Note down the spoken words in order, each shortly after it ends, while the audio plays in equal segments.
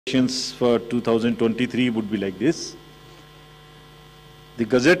Elections for 2023 would be like this. The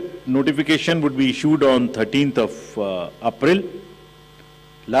Gazette notification would be issued on 13th of April.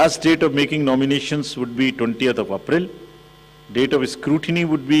 Last date of making nominations would be 20th of April. Date of scrutiny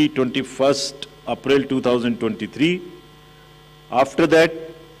would be 21st April 2023. After that,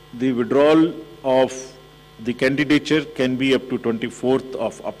 the withdrawal of the candidature can be up to 24th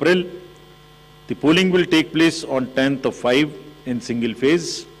of April. The polling will take place on 10th of 5 in single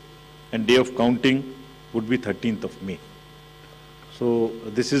phase, and day of counting would be 13th of May. So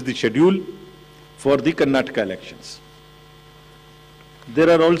this is the schedule for the Karnataka elections. There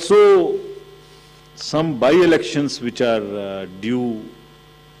are also some by-elections which are due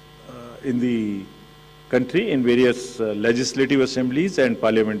in the country in various legislative assemblies and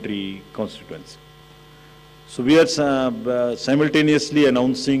parliamentary constituencies. So we are simultaneously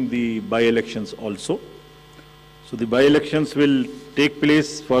announcing the by-elections also. So the by-elections will take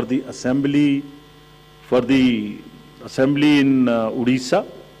place for the assembly in Odisha,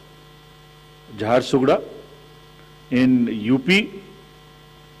 Jharsuguda, in UP,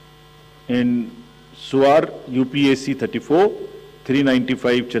 in Suar, UPAC 34,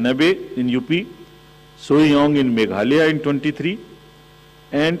 395 Chanabe in UP, Soiyong in Meghalaya in 23,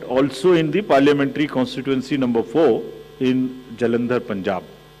 and also in the parliamentary constituency number 4 in Jalandhar, Punjab.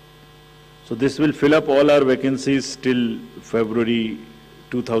 So this will fill up all our vacancies till February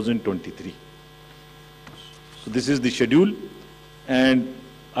 2023. So this is the schedule, and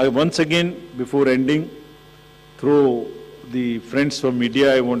I once again, before ending, through the friends from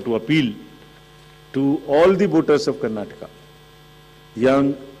media, I want to appeal to all the voters of Karnataka,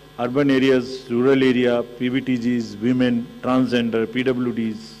 young, urban areas, rural area, PBTGs, women, transgender,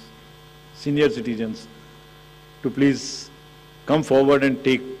 PWDs, senior citizens, to please come forward and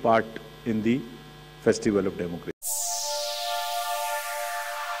take part in the Festival of Democracy.